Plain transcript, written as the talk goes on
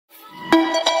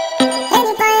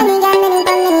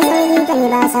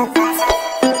Welcome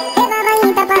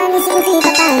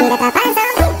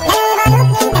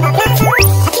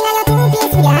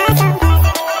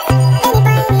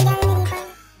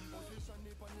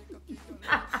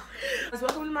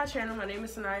to my channel. My name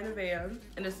is Siniya Naveah,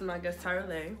 and this is my guest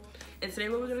Tyrah. And today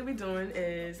what we're going to be doing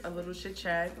is a little chit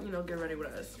chat, you know, get ready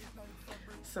with us.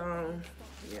 So,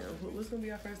 yeah, what's going to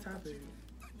be our first topic?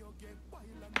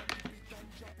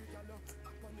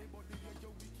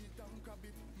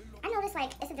 I noticed, like,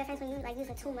 it's a difference when you, like,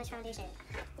 using too much foundation.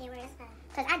 Yeah, where is that?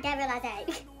 Because I didn't realize that.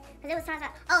 Because it was times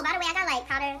like, oh, by the way, I got, like,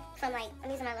 powder from, like,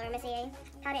 I'm using my Lower Messier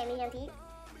powder and medium peak.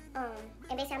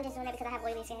 And basically, I'm just doing that because I have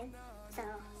oily skin. So,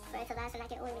 for it to last and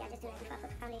not get oily, I just do that before I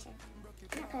put foundation.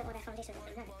 I'm not putting all that foundation in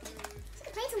there. She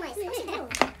can play too much. What she do?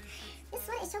 This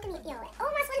sweater is choking me. Yo, oh,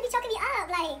 my sweater be choking me up.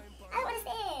 Like, I don't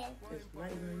understand. It's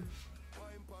lightning.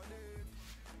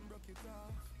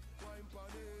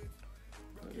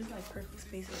 It's like perfect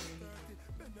space over here.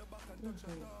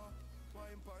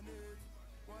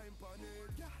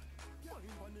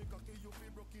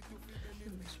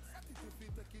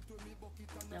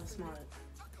 That was smart.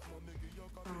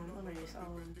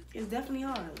 It's definitely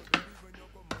hard. I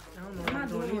don't know what I'm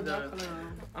doing either.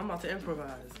 I'm about to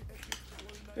improvise.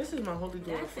 This is my holy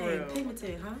grail for real.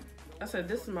 Pigmented, huh? I said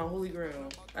this is my holy grail.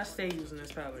 I stay using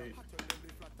this palette.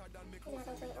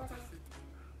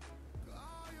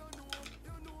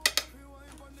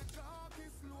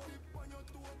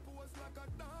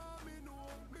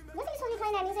 What are you supposed to be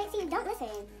playing that music? See, you don't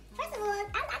listen. First of all, I'm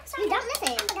trying. You don't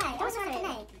listen. Okay, I was trying to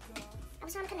connect. I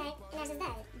was trying to connect, and that's just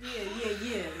that. Yeah.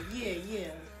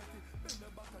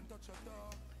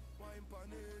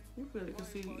 You really can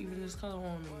see even this color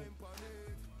on me.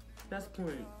 That's the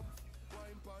point.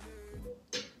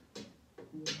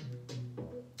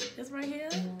 This right here.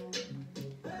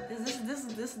 This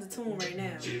is the tune right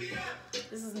now.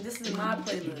 This is my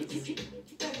playlist.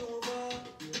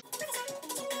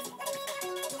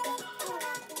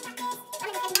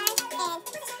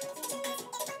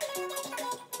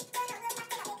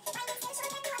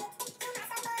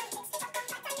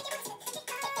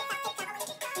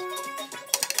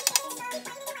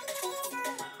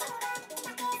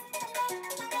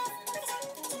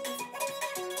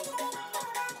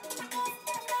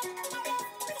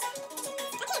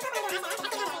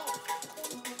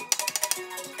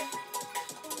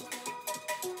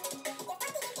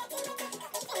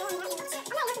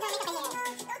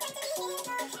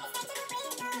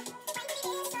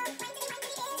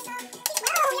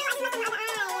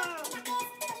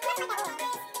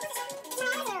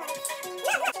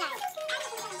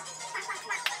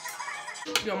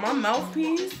 Yo, my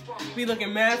mouthpiece be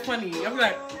looking mad funny. I'm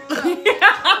like,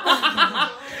 I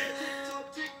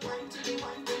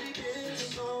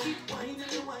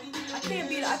can't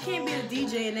be a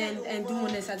DJ and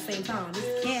doing this at the same time.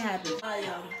 This can't happen.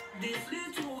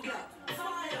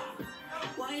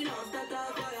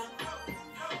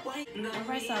 My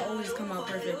right side always come out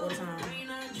perfect all the time.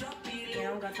 Yeah, I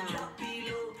don't got time.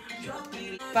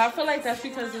 but I feel like that's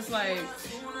because it's like,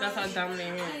 that's how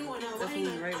dominant I am. That's who we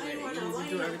right with.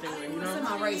 You do everything with, you know? It's in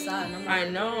my right side. And I'm like, I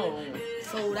know.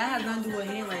 So that has nothing to do with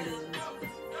handwriting.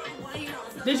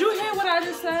 Did you hear what I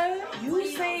just said? You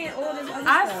saying all this other stuff.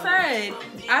 I said,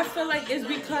 I feel like it's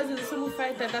because of the simple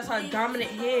fact that that's our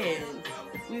dominant hand.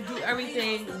 We do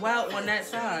everything well on that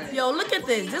side. Yo, look at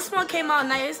this. This one came out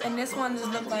nice, and this one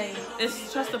just looked like...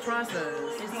 It's just the process.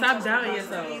 Stop doubting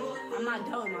yourself. I'm not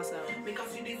doubting myself.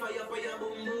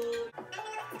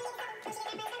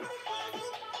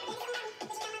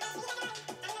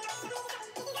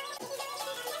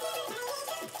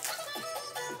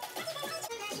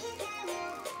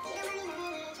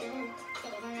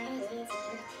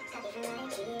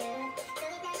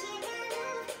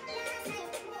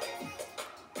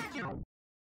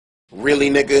 Really,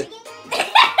 nigga?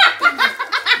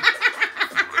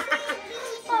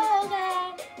 Oh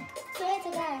God! Swear to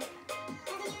God.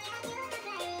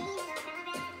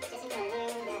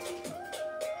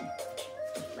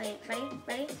 Wait, ready?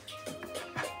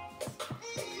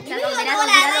 That's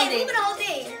the whole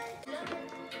thing.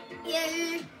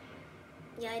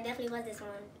 Yeah, it definitely was this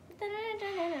one.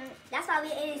 That's why it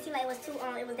didn't seem like it was too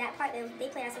it was that part that they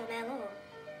played that song that long.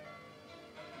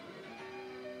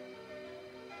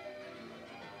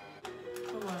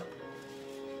 No, it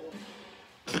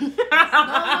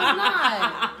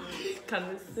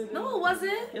was not. No, it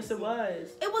wasn't. Yes, it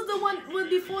was. It was the one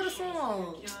before the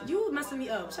song. You messing me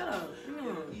up. Shut up.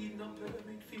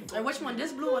 Like, which one?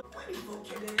 This blue or...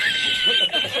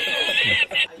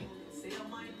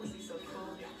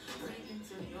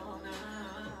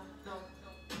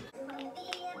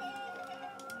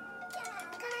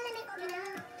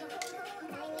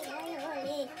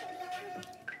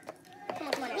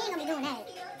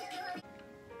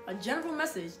 general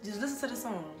message. Just listen to the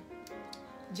song.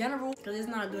 General, because it's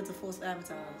not good to force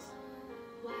advertise.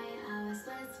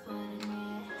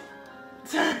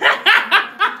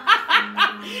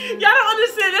 Y'all don't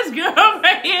understand, this girl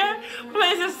right here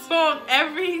plays this song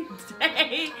every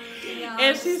day.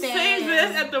 And she sings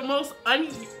this at the most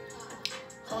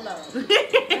Hold up.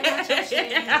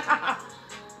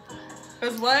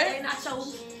 It's what? They not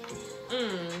shows.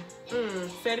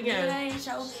 Say it again. They ain't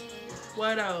shows.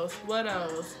 What else? What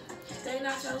else? They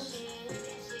not shows.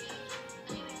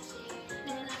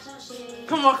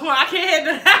 Come on, I can't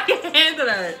handle that. I can't handle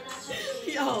that.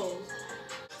 Yo.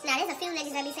 Now, there's a few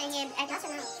niggas that be saying, yeah, I don't know.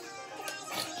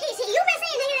 You been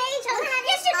saying niggas that ain't chose.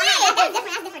 Yes, you did. That's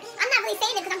different. That's different. I'm not really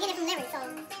saying it because I'm getting it from lyrics, so.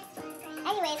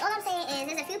 Anyways, all I'm saying is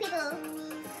there's a few people,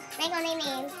 they ain't gonna name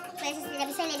names, but it's just, they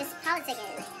be saying they're just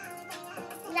politicking.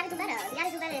 You gotta do better. You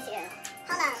gotta do better this year.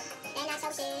 Hold up. They not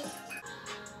so shit.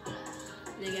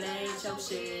 Nigga, they ain't show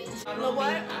shit. You know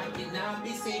what? I cannot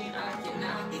be seen. I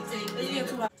cannot be taken. Let's get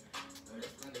to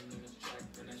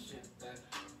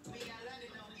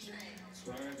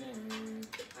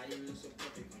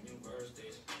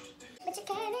But you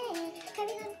carry on the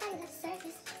body like the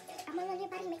surface. I'm all on your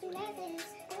body, make you nervous.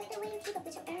 I like the way you keep up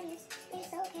with your earnings.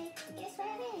 It's okay, it's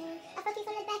swerving. I fuck you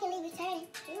from the back and leave you turning.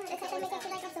 The touch that make me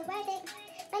feel like I'm so worth it.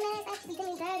 My man's actually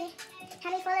doing me dirty.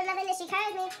 Had me fall in love and then she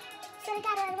curved me. Swear to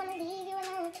God, I don't wanna leave you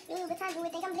alone. You lose the time, you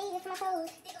would think I'm bleeding for my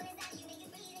toes.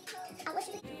 I wish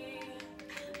you could.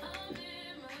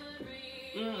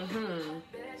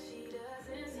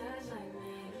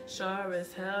 Sure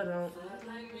as hell don't.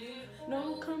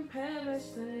 No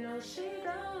comparison, no she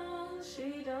don't,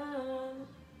 she don't.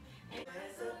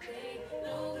 That's okay,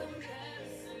 no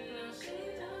comparison, no she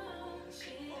don't,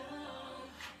 she don't.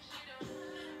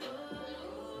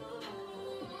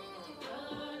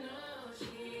 Oh no,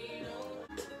 she don't.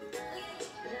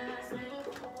 Last night,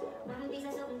 one piece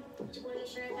of soap, she pulled your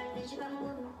shirt and then she got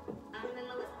moving. I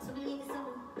remember what something needed so.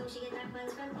 Don't she get that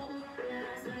pants from home?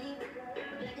 Last night,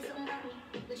 like it's something about me.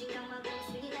 But you down my bones,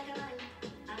 swing it like a body.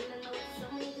 I remember what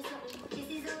something needed so. This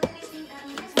is all everything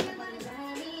I'm just for one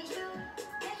time. It's true.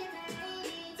 Like if I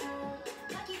ain't told.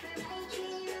 Like if I ain't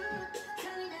treat you.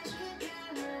 Tell me that shit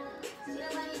can't run.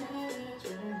 Nobody ain't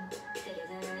true. Take it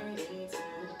that I ain't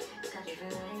told. Like if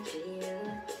I ain't treat you.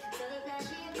 Tell me that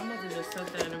shit I'm about to just set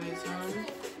that every time.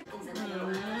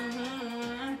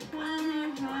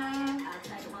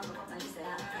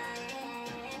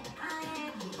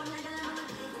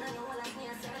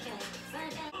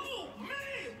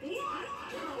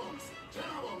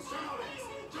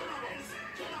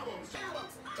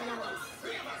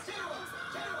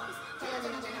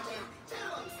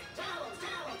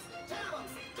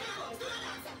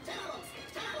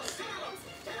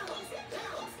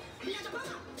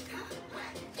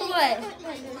 What?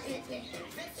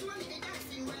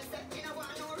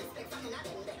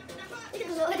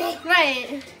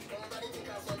 Right.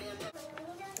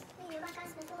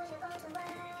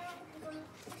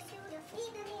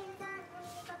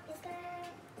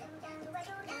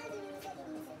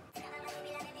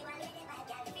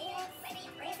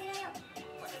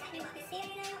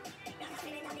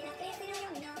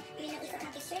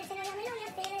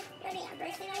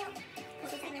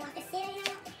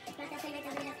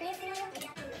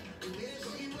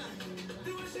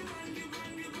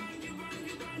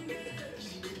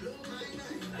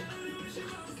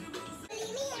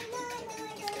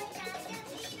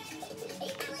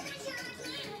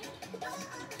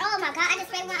 Oh my God, I just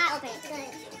sprayed one eye open.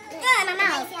 Good, my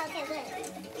mouth.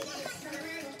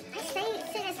 I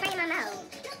sit and spray in my mouth.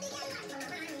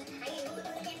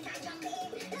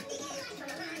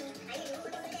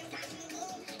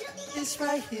 This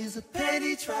right here's a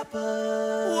penny trapper.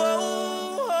 Whoa.